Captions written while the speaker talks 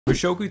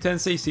Mushoku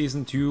Tensei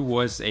Season 2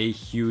 was a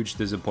huge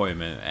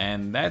disappointment,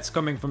 and that's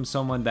coming from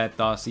someone that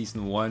thought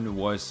Season 1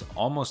 was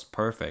almost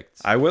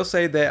perfect. I will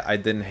say that I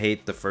didn't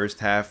hate the first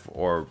half,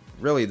 or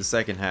really the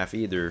second half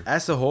either.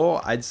 As a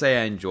whole, I'd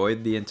say I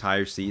enjoyed the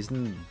entire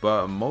season,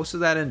 but most of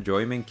that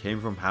enjoyment came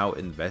from how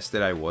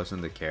invested I was in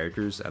the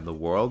characters and the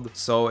world,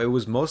 so it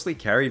was mostly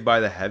carried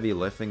by the heavy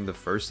lifting the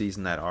first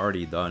season had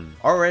already done.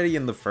 Already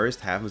in the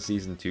first half of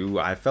Season 2,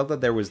 I felt that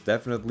there was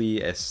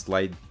definitely a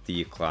slight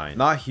decline.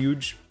 Not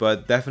huge,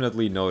 but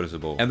definitely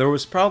noticeable. And there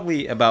was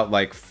probably about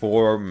like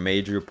 4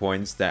 major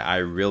points that I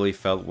really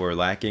felt were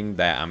lacking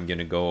that I'm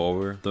gonna go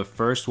over. The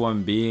first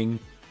one being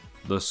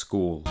the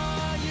school.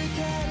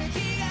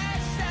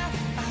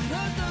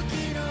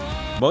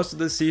 Most of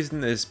the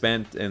season is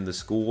spent in the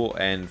school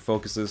and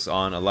focuses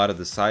on a lot of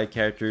the side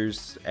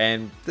characters,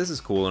 and this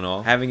is cool and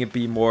all. Having it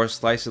be more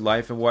slice of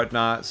life and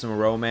whatnot, some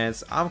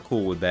romance, I'm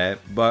cool with that,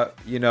 but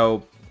you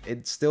know,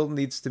 it still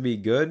needs to be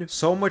good.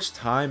 So much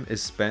time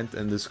is spent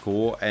in the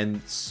school and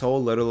so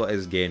little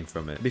is gained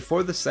from it.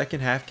 Before the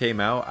second half came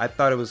out, I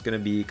thought it was gonna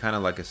be kind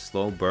of like a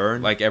slow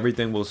burn, like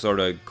everything will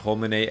sort of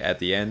culminate at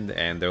the end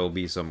and there will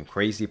be some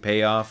crazy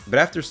payoff. But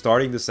after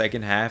starting the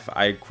second half,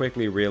 I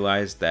quickly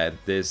realized that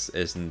this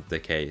isn't the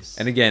case.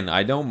 And again,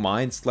 I don't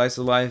mind slice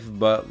of life,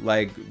 but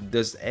like,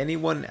 does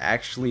anyone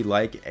actually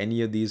like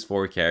any of these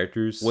 4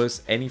 characters?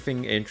 Was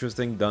anything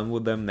interesting done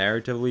with them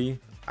narratively?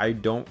 I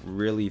don't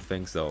really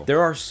think so.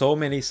 There are so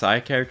many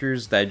side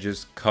characters that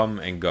just come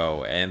and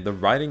go, and the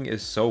writing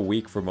is so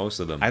weak for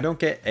most of them. I don't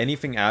get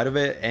anything out of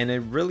it, and it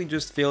really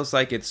just feels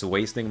like it's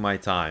wasting my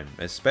time,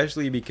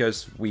 especially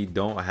because we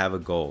don't have a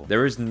goal.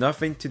 There is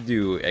nothing to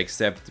do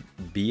except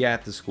be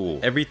at the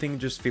school. Everything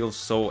just feels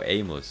so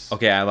aimless.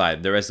 Okay, I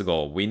lied. There is a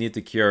goal. We need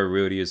to cure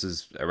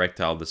Rudius's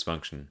erectile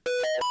dysfunction.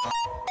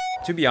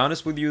 To be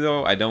honest with you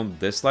though, I don't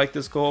dislike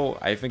this goal.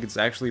 I think it's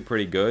actually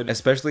pretty good,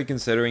 especially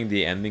considering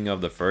the ending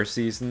of the first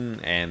season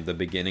and the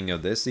beginning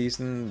of this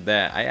season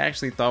that I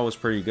actually thought was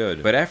pretty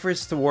good. But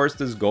efforts towards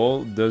this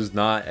goal does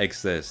not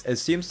exist. It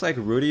seems like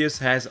Rudius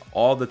has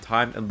all the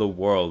time in the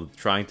world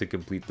trying to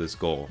complete this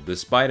goal,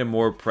 despite a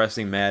more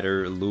pressing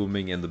matter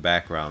looming in the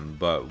background,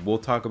 but we'll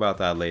talk about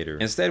that later.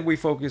 Instead, we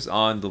focus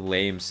on the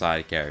lame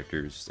side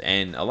characters,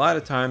 and a lot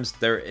of times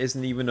there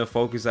isn't even a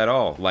focus at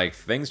all. Like,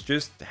 things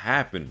just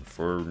happen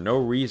for no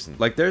reason.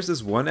 Like, there's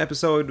this one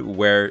episode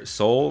where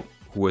Soul,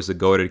 who is a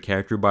goated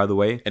character by the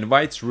way,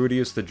 invites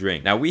Rudius to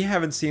drink. Now, we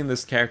haven't seen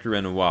this character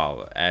in a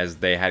while, as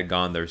they had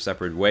gone their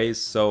separate ways,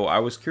 so I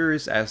was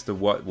curious as to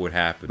what would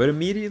happen. But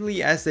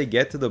immediately as they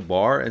get to the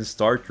bar and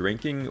start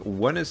drinking,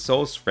 one of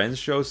Soul's friends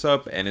shows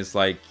up and is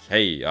like,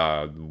 hey,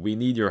 we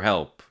need your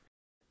help.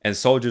 And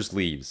Soul just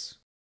leaves.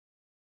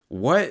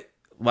 What?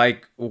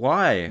 Like,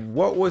 why?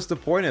 What was the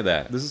point of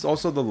that? This is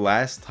also the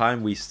last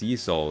time we see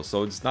Soul,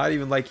 so it's not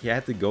even like he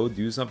had to go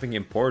do something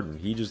important.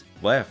 He just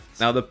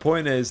left. Now, the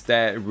point is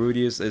that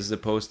Rudius is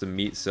supposed to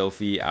meet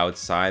Sylphie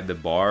outside the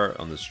bar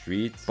on the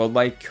street, but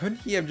like, couldn't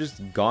he have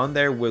just gone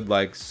there with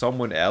like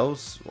someone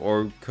else?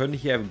 Or couldn't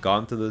he have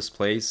gone to this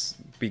place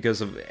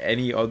because of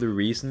any other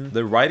reason?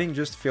 The writing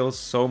just feels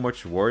so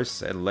much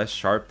worse and less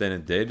sharp than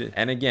it did,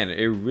 and again,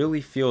 it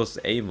really feels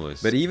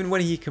aimless. But even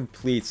when he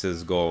completes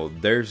his goal,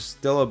 there's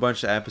still a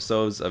bunch of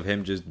episodes of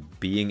him just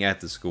being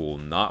at the school,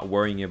 not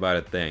worrying about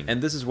a thing.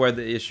 And this is where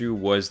the issue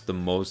was the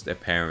most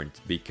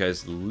apparent,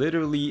 because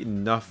literally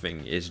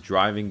nothing is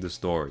driving the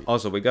story.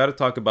 Also, we gotta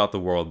talk about the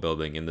world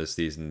building in this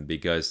season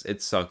because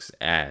it sucks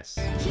ass.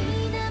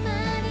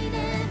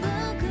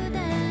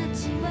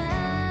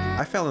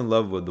 I fell in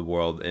love with the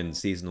world in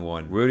Season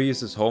 1.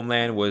 Rudius's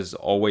homeland was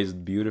always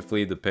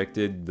beautifully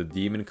depicted. The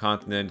demon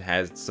continent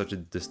has such a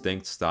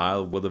distinct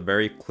style with a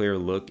very clear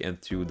look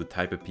into the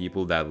type of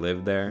people that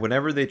live there.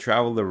 Whenever they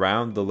traveled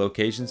around, the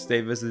locations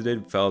they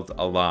visited felt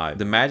alive.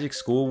 The magic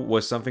school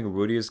was something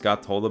Rudius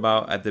got told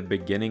about at the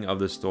beginning of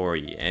the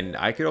story, and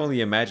I could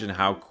only imagine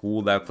how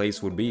cool that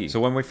place would be. So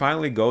when we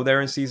finally go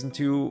there in Season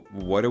 2,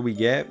 what do we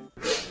get?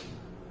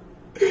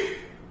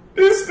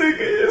 This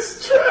nigga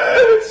is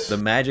trash! The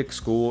magic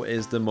school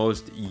is the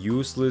most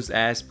useless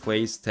ass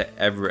place to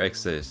ever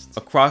exist.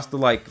 Across the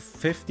like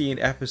 15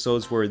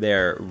 episodes we're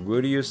there,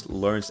 Rudius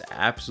learns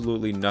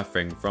absolutely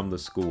nothing from the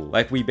school.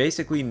 Like, we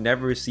basically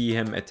never see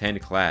him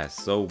attend class,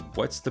 so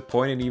what's the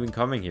point in even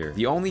coming here?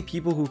 The only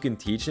people who can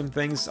teach him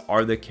things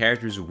are the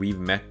characters we've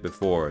met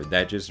before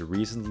that just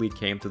recently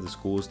came to the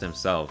schools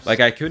themselves. Like,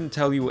 I couldn't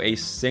tell you a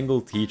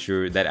single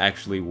teacher that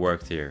actually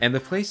worked here. And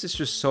the place is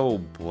just so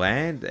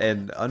bland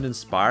and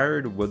uninspired,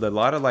 with a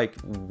lot of like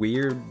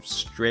weird,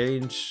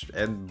 strange,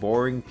 and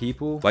boring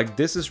people. Like,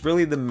 this is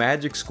really the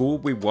magic school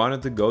we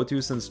wanted to go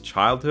to since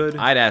childhood?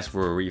 I'd ask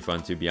for a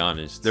refund, to be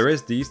honest. There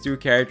is these 2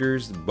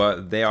 characters,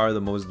 but they are the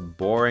most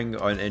boring,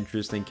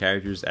 uninteresting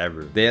characters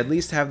ever. They at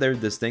least have their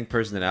distinct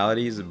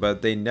personalities,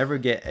 but they never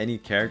get any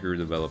character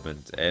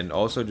development, and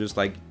also just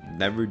like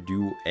never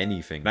do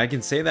anything. And I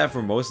can say that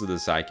for most of the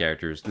side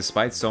characters,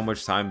 despite so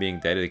much time being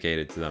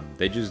dedicated to them.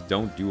 They just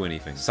don't do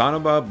anything.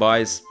 Sanoba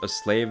buys a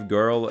slave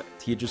girl,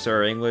 teaches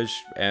her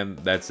English, and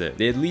that's it.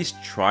 They at least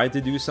try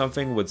to do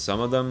something with some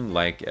of them,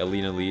 like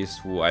Elena Lise,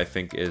 who I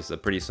think is a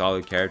pretty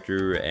solid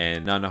character,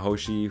 and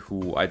Nanahoshi,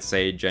 who I'd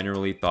say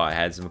generally thought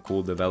had some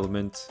cool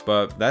development,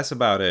 but that's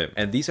about it.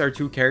 And these are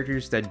two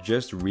characters that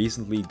just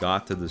recently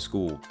got to the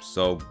school,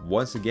 so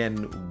once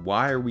again,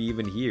 why are we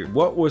even here?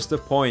 What was the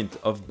point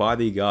of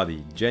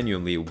Bodyguardi?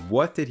 Genuinely,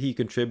 what did he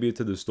contribute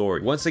to the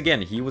story? Once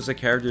again, he was a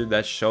character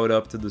that showed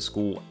up to the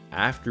school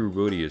after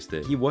Rudius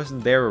did. He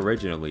wasn't there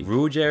originally.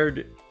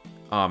 Rudyard,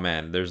 oh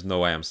man, there's no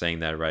way I'm saying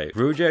that right.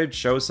 Rudyard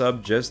shows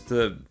up just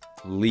to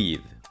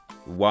leave.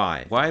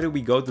 Why? Why do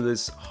we go to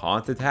this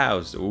haunted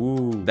house?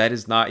 Ooh, that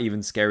is not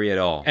even scary at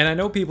all. And I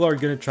know people are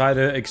gonna try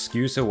to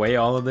excuse away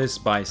all of this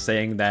by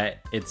saying that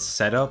it's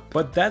setup,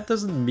 but that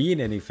doesn't mean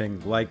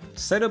anything. Like,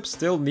 setup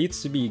still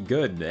needs to be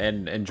good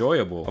and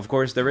enjoyable. Of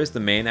course, there is the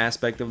main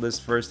aspect of this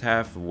first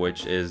half,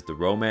 which is the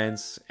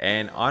romance,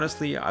 and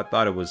honestly, I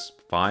thought it was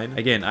fine.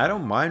 Again, I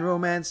don't mind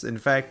romance. In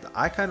fact,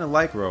 I kind of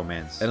like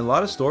romance. And a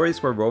lot of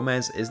stories where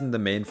romance isn't the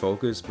main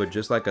focus, but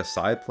just like a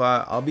side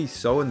plot, I'll be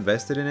so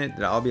invested in it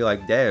that I'll be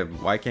like, damn,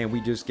 why can't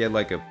we just get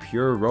like a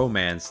pure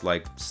romance,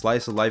 like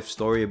slice of life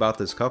story about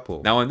this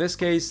couple? Now in this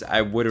case,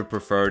 I would have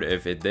preferred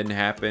if it didn't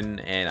happen,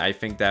 and I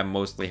think that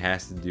mostly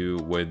has to do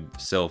with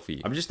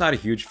Sylphie. I'm just not a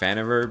huge fan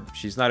of her.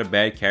 She's not a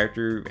bad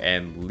character,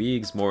 and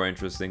League's more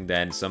interesting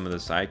than some of the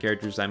side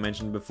characters I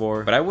mentioned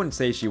before, but I wouldn't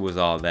say she was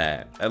all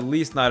that. At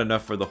least not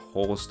enough for the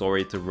whole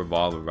story to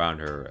revolve around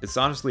her. It's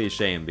honestly a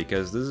shame,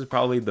 because this is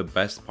probably the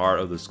best part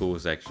of the school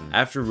section.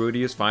 After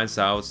Rudius finds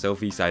out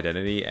Sylphie's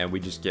identity and we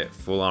just get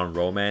full-on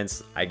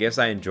romance, I guess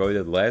I enjoyed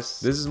it less.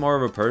 This is more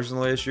of a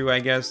personal issue, I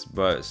guess,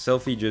 but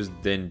Sylphie just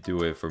didn't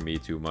do it for me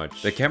too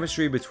much. The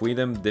chemistry between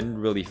them didn't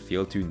really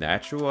feel too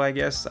natural, I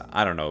guess.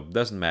 I don't know,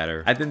 doesn't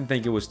matter. I didn't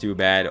think it was too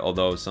bad,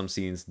 although some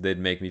scenes did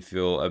make me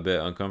feel a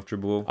bit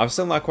uncomfortable. I'm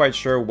still not quite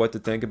sure what to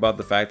think about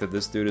the fact that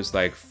this dude is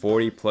like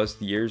 40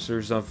 plus years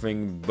or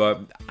something,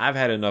 but I've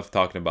had enough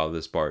talking about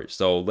this part,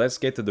 so let's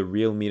get to the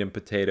real meat and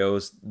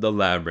potatoes, the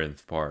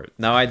labyrinth part.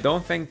 Now, I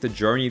don't think the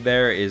journey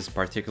there is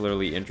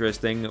particularly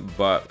interesting,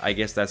 but I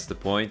guess that's the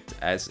point,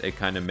 as it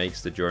kind of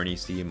makes the journey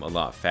seem a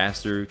lot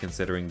faster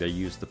considering they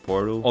used the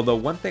portal. Although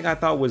one thing I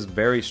thought was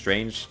very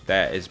strange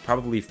that is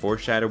probably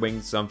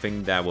foreshadowing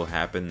something that will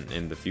happen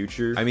in the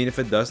future. I mean, if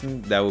it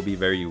doesn't, that will be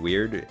very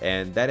weird,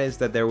 and that is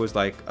that there was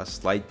like a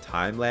slight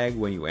time lag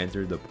when you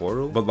entered the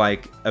portal, but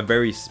like a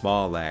very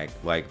small lag,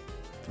 like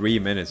 3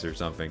 minutes or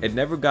something. It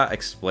never got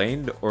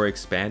explained or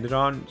expanded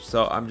on,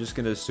 so I'm just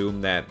gonna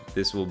assume that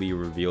this will be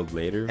revealed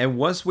later. And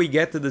once we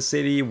get to the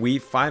city, we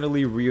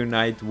finally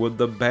reunite with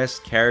the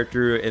best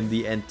character in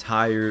the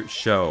entire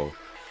show,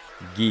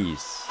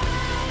 Geese.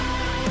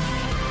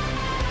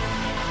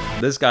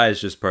 This guy is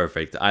just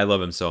perfect. I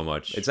love him so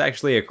much. It's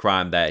actually a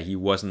crime that he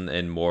wasn't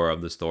in more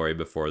of the story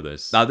before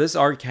this. Now, this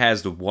arc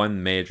has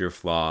one major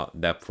flaw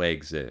that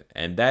plagues it,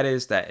 and that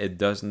is that it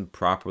doesn't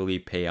properly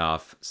pay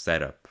off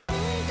setup.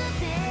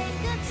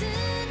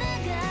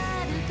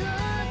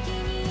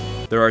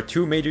 There are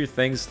two major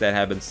things that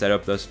have been set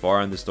up thus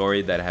far in the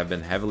story that have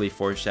been heavily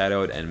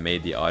foreshadowed and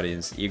made the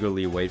audience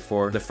eagerly wait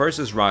for. The first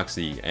is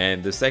Roxy,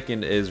 and the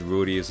second is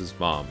Rudius'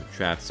 mom,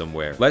 trapped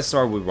somewhere. Let's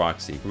start with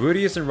Roxy.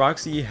 Rudius and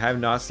Roxy have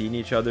not seen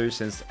each other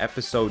since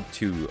episode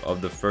 2 of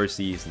the first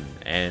season,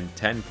 and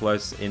 10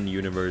 plus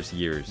in-universe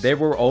years. They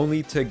were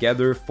only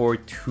together for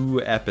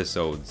 2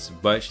 episodes,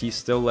 but she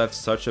still left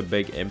such a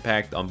big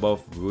impact on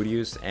both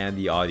Rudius and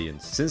the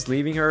audience. Since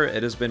leaving her,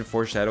 it has been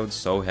foreshadowed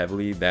so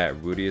heavily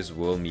that Rudius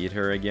will meet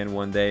her again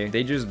one day.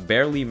 They just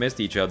barely missed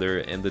each other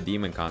in the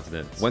Demon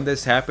Continent. When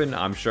this happened,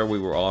 I'm sure we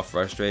were all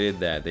frustrated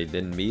that they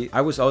didn't meet.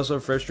 I was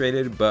also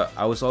frustrated, but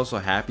I was also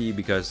happy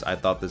because I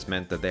thought this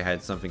meant that they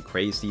had something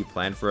crazy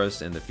planned for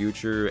us in the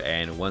future,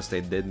 and once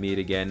they did meet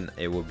again,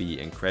 it would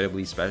be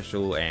incredibly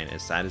special and a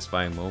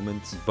satisfying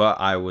moment. But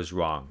I was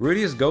wrong.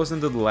 Rudius goes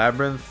into the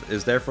labyrinth,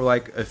 is there for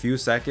like a few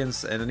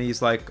seconds, and then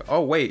he's like,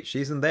 oh wait,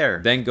 she's in there.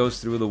 Then goes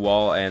through the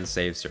wall and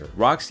saves her.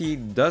 Roxy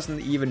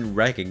doesn't even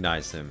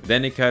recognize him.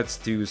 Then it cuts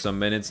to some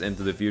minutes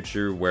into the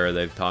future where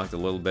they've talked a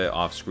little bit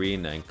off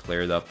screen and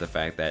cleared up the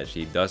fact that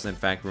she does in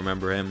fact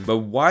remember him. But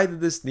why did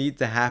this need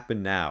to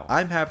happen now?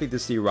 I'm happy to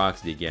see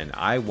Roxy again.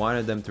 I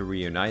wanted them to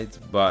reunite,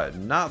 but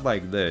not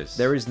like this.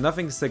 There is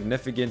nothing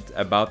significant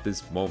about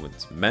this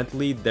moment.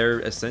 Mentally, they're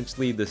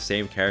essentially the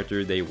same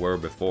character they were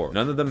before.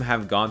 None of them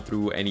have gone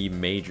through any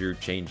major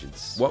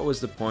changes. What was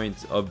the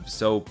point of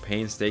so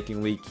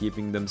painstakingly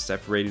keeping them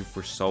separated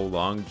for so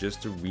long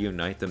just to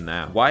reunite them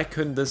now? Why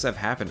couldn't this have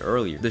happened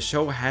earlier? The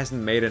show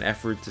hasn't made an an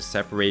effort to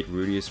separate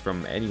Rudeus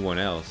from anyone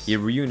else. He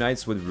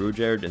reunites with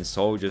Rudyard and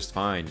Soul just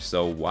fine,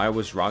 so why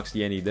was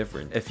Roxy any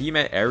different? If he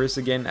met Eris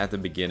again at the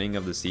beginning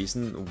of the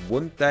season,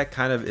 wouldn't that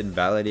kind of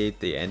invalidate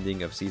the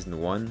ending of season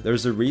 1?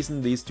 There's a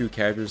reason these two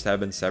characters have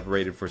been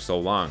separated for so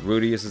long.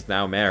 Rudeus is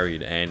now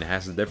married and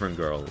has a different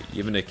girl,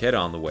 even a kid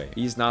on the way.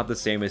 He's not the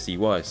same as he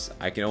was.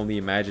 I can only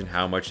imagine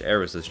how much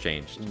Eris has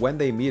changed. When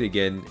they meet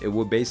again, it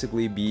would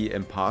basically be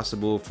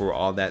impossible for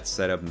all that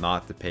setup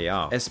not to pay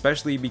off,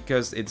 especially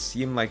because it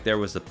seemed like there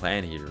was a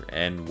plan here,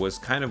 and was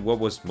kind of what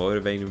was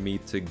motivating me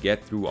to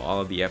get through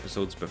all of the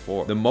episodes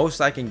before. The most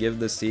I can give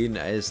this scene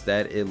is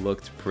that it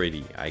looked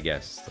pretty, I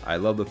guess. I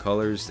love the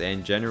colors,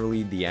 and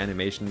generally the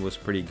animation was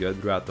pretty good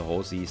throughout the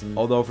whole season,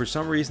 although for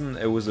some reason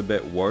it was a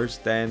bit worse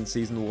than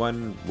season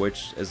 1,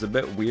 which is a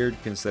bit weird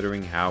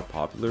considering how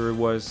popular it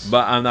was.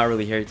 But I'm not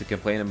really here to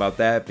complain about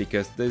that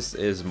because this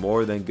is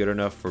more than good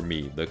enough for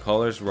me. The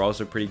colors were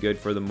also pretty good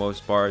for the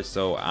most part,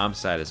 so I'm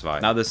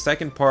satisfied. Now the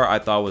second part I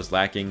thought was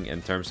lacking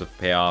in terms of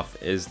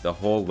payoff is the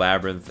whole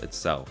labyrinth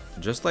itself.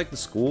 Just like the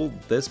school,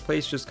 this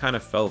place just kind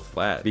of fell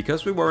flat.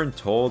 Because we weren't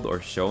told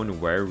or shown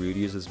where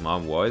Rudeus'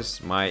 mom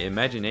was, my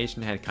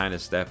imagination had kind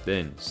of stepped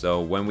in,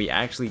 so when we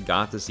actually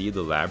got to see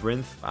the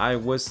labyrinth, I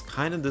was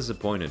kind of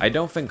disappointed. I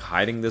don't think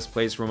hiding this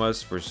place from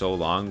us for so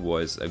long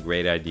was a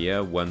great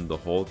idea when the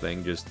whole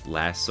thing just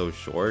lasts so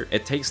short.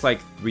 It takes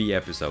like 3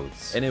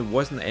 episodes, and it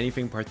wasn't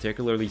anything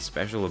particularly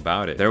special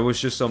about it. There was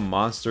just some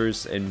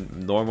monsters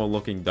in normal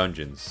looking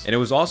dungeons, and it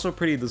was also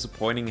pretty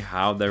disappointing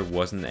how there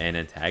wasn't an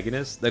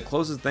antagonist. The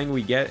closest thing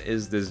we get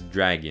is this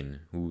dragon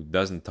who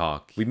doesn't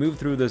talk. We move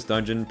through this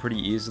dungeon pretty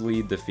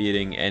easily,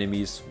 defeating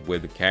enemies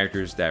with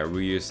characters that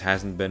Rudeus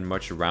hasn't been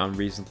much around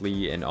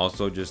recently, and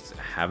also just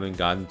haven't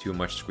gotten too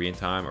much screen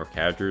time or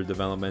character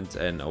development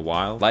in a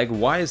while. Like,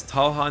 why is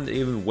Talhan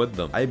even with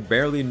them? I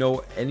barely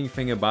know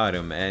anything about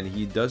him, and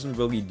he doesn't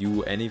really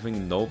do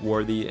anything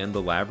noteworthy in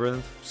the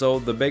labyrinth. So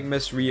the big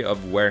mystery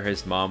of where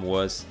his mom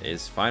was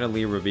is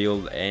finally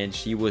revealed, and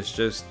she was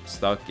just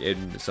stuck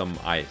in some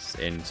ice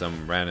in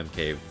some random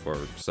cave for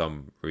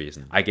some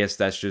reason. I guess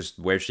that's just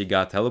where she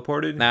got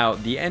teleported. Now,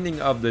 the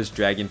ending of this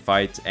dragon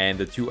fight and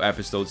the 2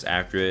 episodes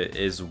after it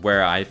is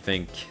where I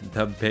think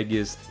the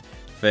biggest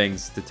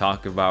things to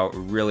talk about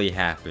really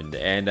happened,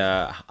 and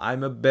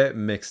I'm a bit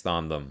mixed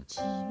on them.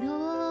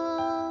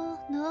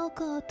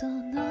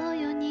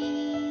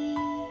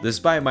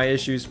 Despite my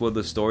issues with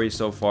the story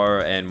so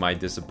far and my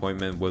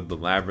disappointment with the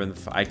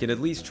labyrinth, I can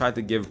at least try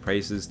to give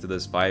praises to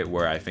this fight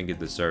where I think it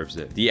deserves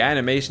it. The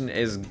animation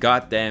is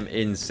goddamn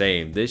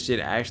insane. This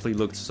shit actually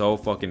looked so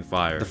fucking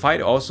fire. The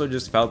fight also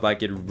just felt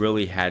like it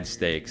really had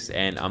stakes,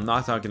 and I'm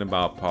not talking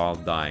about Paul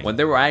dying. When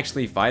they were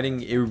actually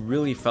fighting, it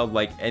really felt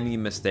like any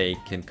mistake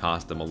can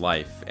cost them a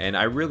life, and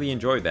I really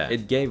enjoyed that.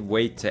 It gave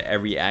weight to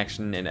every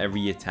action and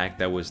every attack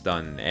that was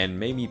done, and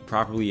made me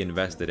properly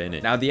invested in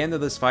it. Now, the end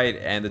of this fight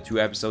and the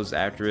 2 episodes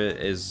after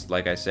it is,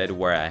 like I said,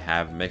 where I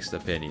have mixed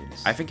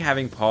opinions. I think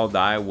having Paul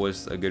die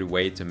was a good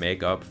way to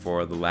make up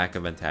for the lack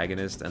of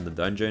antagonist in the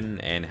dungeon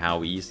and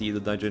how easy the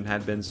dungeon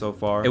had been so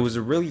far. It was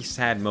a really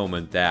sad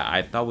moment that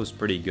I thought was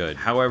pretty good.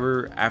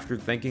 However, after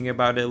thinking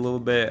about it a little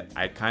bit,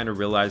 I kind of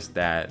realized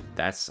that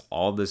that's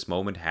all this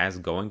moment has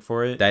going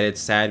for it, that it's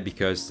sad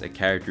because a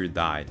character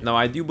died. Now,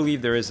 I do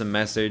believe there is a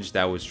message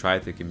that was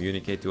tried to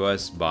communicate to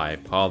us by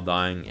Paul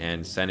dying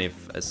and Senif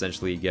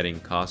essentially getting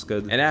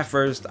Koska'd, and at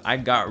first I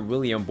got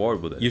really on board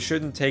with it. You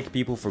shouldn't take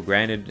people for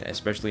granted,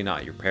 especially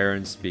not your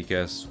parents,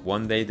 because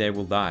one day they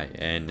will die,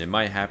 and it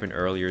might happen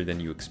earlier than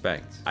you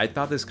expect. I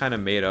thought this kind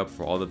of made up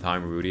for all the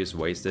time Rudeus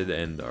wasted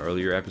in the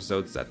earlier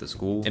episodes at the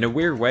school. In a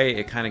weird way,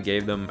 it kind of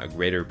gave them a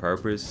greater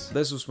purpose.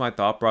 This was my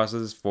thought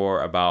process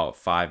for about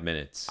 5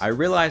 minutes. I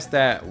realized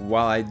that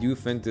while I do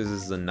think this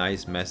is a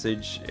nice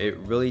message, it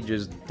really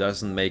just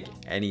doesn't make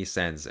any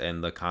sense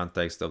in the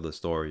context of the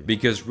story.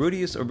 Because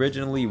Rudeus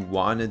originally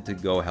wanted to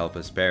go help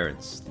his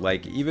parents.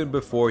 Like, even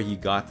before he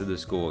got to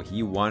the school,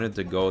 he wanted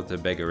to go to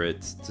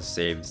Begarit to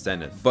save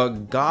Zenith.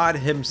 But God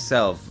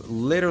himself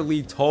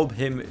literally told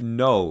him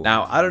no.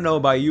 Now, I don't know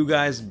about you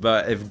guys,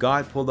 but if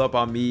God pulled up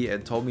on me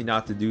and told me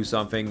not to do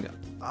something,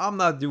 I'm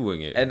not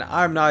doing it. And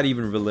I'm not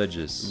even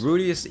religious.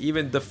 Rudeus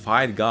even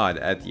defied God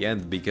at the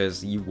end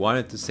because he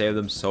wanted to save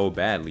them so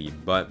badly,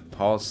 but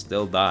Paul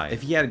still died.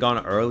 If he had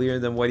gone earlier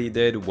than what he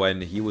did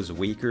when he was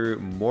weaker,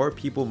 more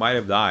people might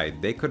have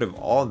died. They could have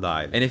all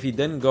died. And if he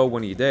didn't go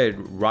when he did,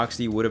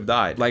 Roxy would have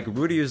died. Like,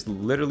 Rudeus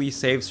literally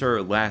saves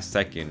her last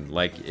second.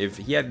 Like, if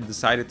he had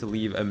decided to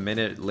leave a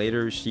minute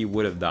later, she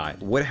would have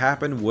died. What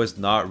happened was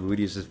not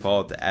Rudeus'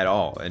 fault at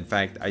all. In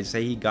fact, I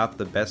say he got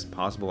the best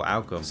possible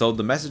outcome. So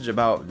the message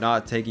about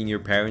not taking your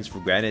parents for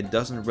granted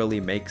doesn't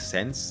really make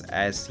sense,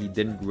 as he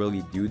didn't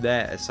really do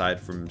that aside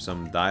from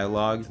some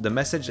dialogue. The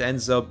message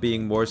ends up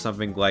being more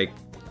something like,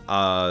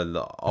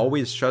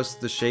 always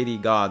trust the shady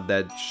god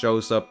that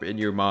shows up in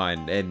your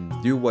mind and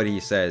do what he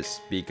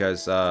says,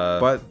 because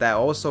but that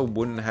also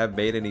wouldn't have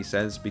made any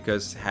sense,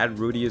 because had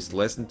Rudeus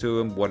listened to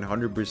him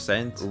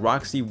 100%,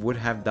 Roxy would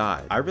have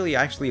died. I really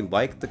actually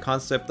liked the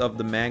concept of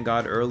the man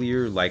god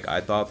earlier. Like,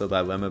 I thought the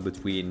dilemma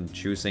between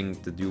choosing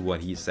to do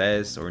what he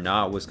says or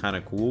not was kind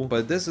of cool,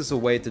 but this is a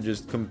way to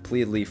just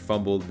completely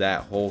fumble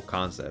that whole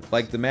concept.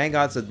 Like, the man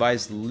god's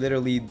advice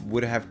literally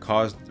would have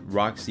caused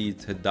Roxy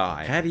to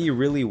die. Had he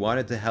really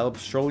wanted to help,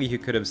 surely he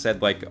could have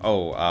said like,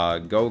 oh,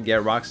 go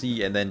get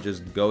Roxy and then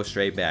just go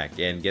straight back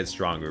and get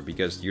stronger,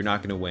 because you're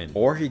not gonna win.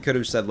 Or he could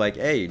have said like,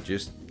 hey,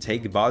 just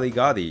take Bali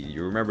Gotti.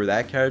 You remember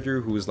that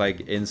character who's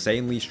like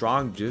insanely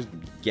strong? Just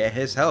get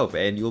his help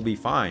and you'll be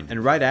fine.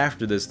 And right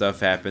after this stuff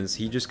happens,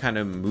 he just kind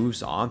of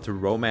moves on to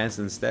romance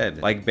instead.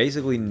 Like,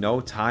 basically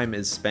no time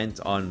is spent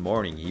on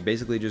mourning. He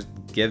basically just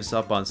gives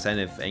up on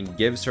Zenith and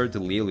gives her to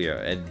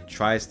Lilia and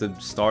tries to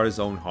start his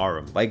own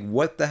harem. Like,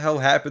 what the hell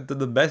happened to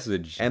the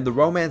message? And the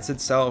romance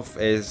itself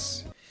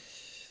is...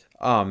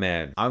 oh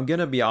man, I'm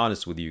gonna be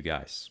honest with you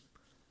guys.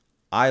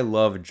 I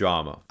love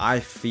drama.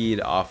 I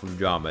feed off of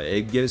drama.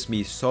 It gives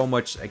me so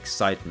much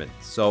excitement.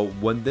 So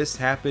when this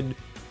happened,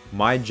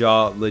 my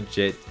jaw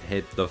legit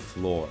hit the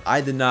floor.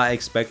 I did not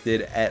expect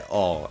it at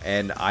all,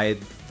 and I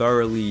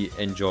thoroughly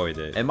enjoyed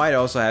it. It might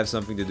also have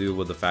something to do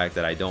with the fact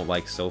that I don't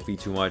like Sophie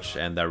too much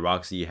and that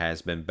Roxy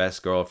has been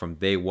best girl from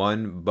day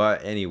one,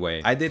 but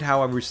anyway. I did,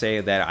 however,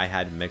 say that I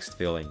had mixed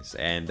feelings,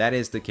 and that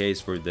is the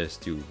case for this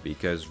too,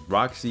 because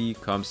Roxy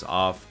comes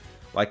off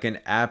like an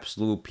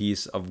absolute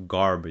piece of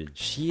garbage.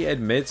 She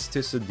admits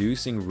to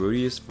seducing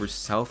Rudeus for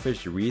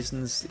selfish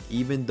reasons,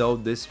 even though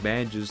this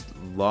man just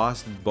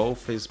lost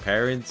both his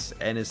parents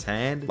and his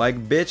hand.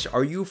 Like, bitch,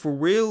 are you for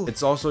real?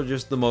 It's also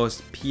just the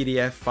most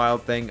PDF file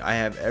thing I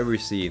have ever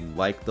seen.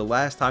 Like, the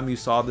last time you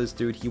saw this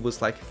dude, he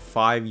was like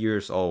 5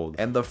 years old,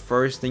 and the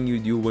first thing you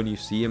do when you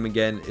see him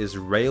again is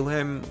rail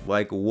him.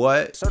 Like,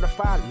 what?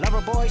 Certified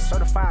lover boys,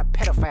 certified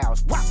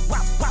pedophiles. Wah,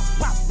 wah, wah,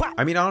 wah, wah.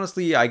 I mean,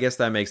 honestly, I guess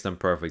that makes them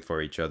perfect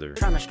for each other.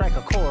 Trying to strike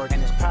a chord,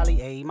 and it's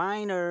probably A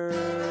minor.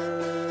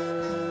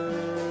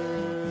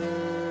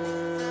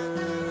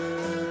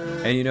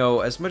 And you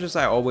know, as much as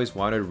I always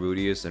wanted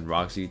Rudeus and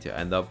Roxy to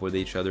end up with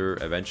each other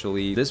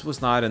eventually, this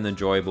was not an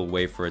enjoyable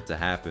way for it to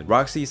happen.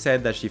 Roxy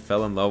said that she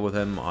fell in love with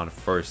him on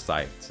first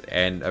sight,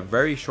 and a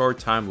very short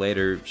time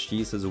later,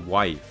 she's his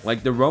wife.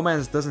 Like, the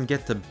romance doesn't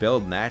get to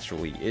build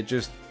naturally, it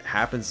just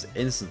happens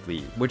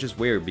instantly, which is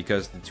weird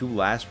because the two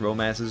last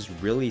romances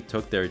really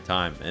took their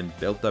time and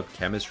built up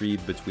chemistry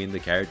between the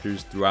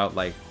characters throughout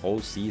like whole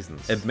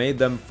seasons. It made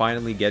them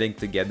finally getting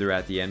together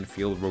at the end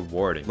feel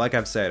rewarding. Like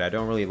I've said, I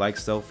don't really like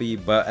Sophie,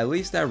 but at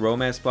least that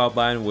romance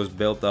plotline was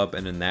built up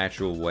in a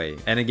natural way.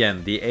 And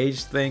again, the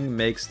age thing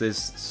makes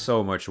this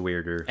so much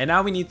weirder. And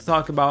now we need to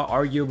talk about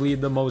arguably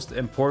the most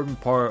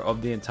important part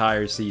of the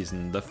entire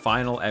season, the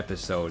final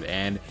episode,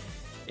 and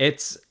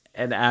it's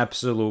an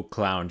absolute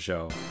clown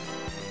show.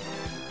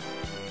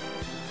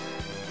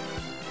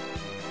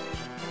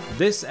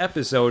 This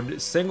episode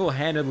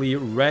single-handedly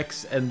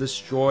wrecks and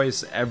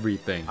destroys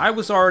everything. I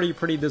was already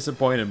pretty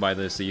disappointed by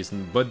this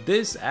season, but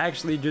this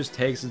actually just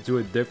takes it to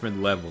a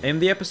different level. In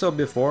the episode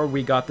before,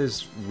 we got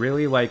this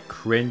really like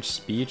cringe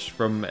speech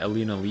from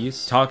Elena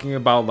Lise talking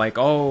about like,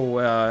 oh,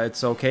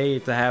 it's okay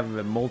to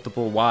have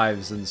multiple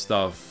wives and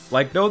stuff.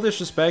 Like, no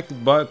disrespect,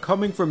 but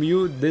coming from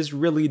you, this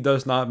really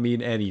does not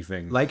mean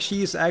anything. Like,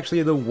 she's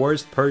actually the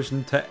worst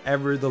person to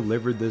ever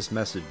deliver this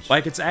message.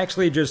 Like, it's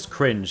actually just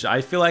cringe.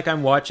 I feel like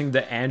I'm watching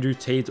the Andrew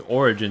Tate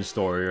origin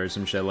story or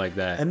some shit like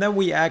that. And then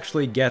we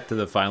actually get to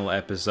the final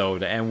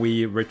episode and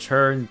we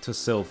return to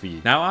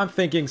Sylphie. Now, I'm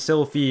thinking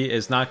Sylphie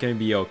is not going to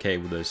be okay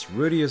with this.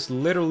 Rudeus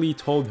literally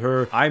told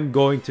her, I'm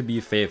going to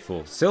be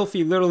faithful.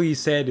 Sylphie literally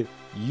said,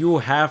 you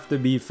have to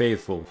be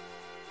faithful.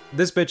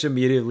 This bitch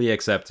immediately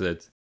accepted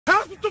it.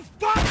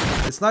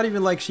 It's not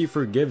even like she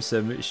forgives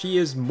him, she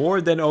is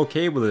more than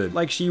okay with it.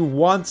 Like, she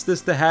wants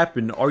this to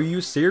happen. Are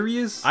you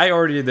serious? I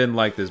already didn't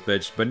like this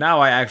bitch, but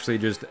now I actually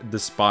just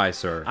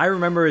despise her. I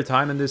remember a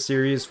time in this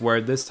series where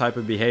this type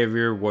of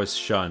behavior was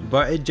shunned,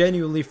 but it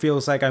genuinely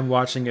feels like I'm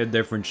watching a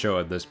different show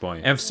at this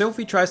point. And if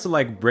Sylphie tries to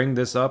like bring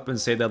this up and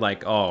say that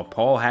like, oh,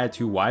 Paul had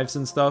 2 wives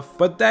and stuff,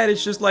 but that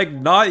is just like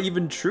not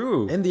even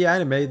true. In the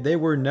anime, they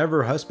were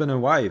never husband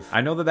and wife.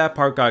 I know that that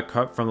part got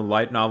cut from the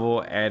light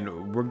novel,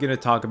 and we're gonna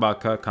talk about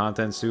cut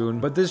content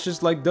soon, but this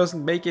just like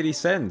doesn't make any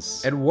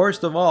sense. And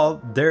worst of all,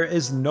 there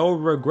is no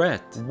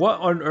regret. What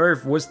on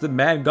earth was the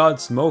man god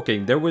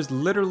smoking? There was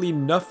literally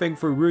nothing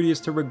for Rudeus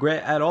to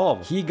regret at all.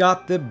 He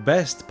got the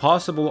best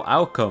possible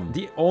outcome.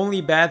 The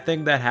only bad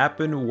thing that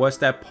happened was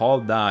that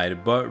Paul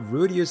died, but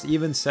Rudeus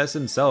even says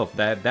himself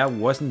that that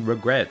wasn't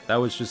regret, that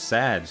was just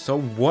sad. So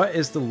what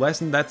is the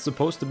lesson that's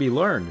supposed to be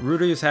learned?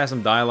 Rudeus has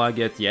some dialogue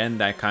at the end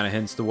that kind of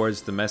hints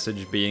towards the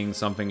message being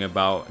something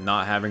about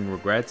not having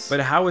regrets, but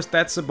how is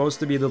that supposed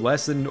to be the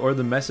lesson or or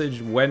the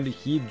message when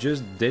he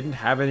just didn't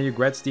have any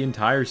regrets the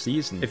entire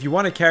season. If you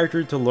want a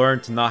character to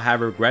learn to not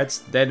have regrets,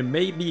 then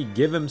maybe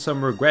give him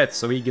some regrets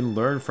so he can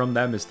learn from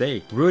that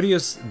mistake.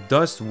 Rudeus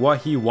does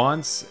what he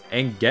wants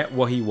and get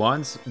what he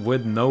wants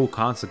with no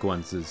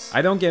consequences.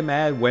 I don't get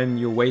mad when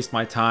you waste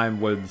my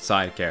time with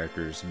side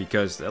characters,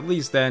 because at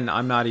least then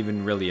I'm not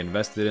even really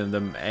invested in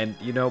them, and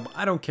you know,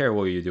 I don't care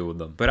what you do with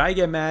them. But I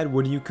get mad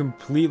when you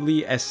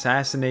completely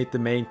assassinate the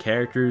main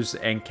characters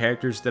and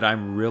characters that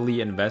I'm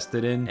really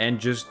invested in and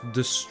just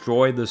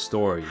destroy the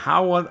story.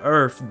 How on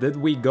earth did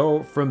we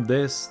go from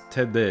this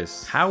to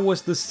this? How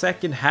was the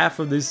second half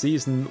of this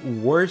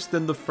season worse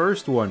than the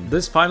first one?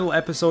 This final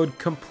episode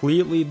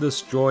completely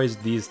destroys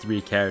these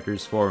three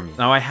characters for me.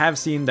 Now, I have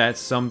seen that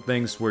some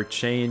things were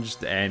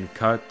changed and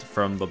cut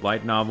from the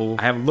light novel.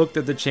 I have looked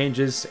at the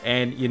changes,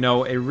 and you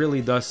know, it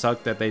really does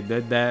suck that they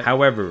did that.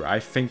 However, I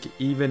think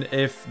even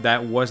if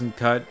that wasn't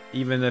cut,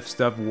 even if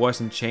stuff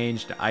wasn't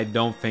changed, I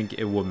don't think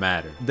it would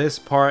matter. This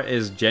part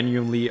is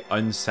genuinely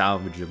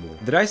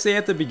unsalvageable. Did I say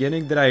at the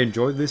beginning that I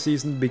enjoyed this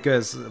season?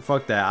 Because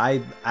fuck that,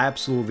 I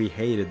absolutely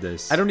hated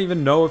this. I don't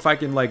even know if I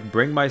can like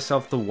bring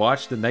myself to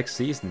watch the next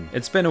season.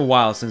 It's been a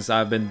while since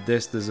I've been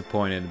this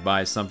disappointed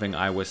by something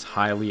I was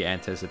highly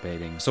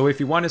anticipating. So if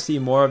you want to see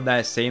more of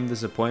that same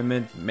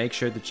disappointment, make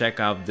sure to check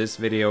out this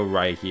video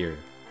right here.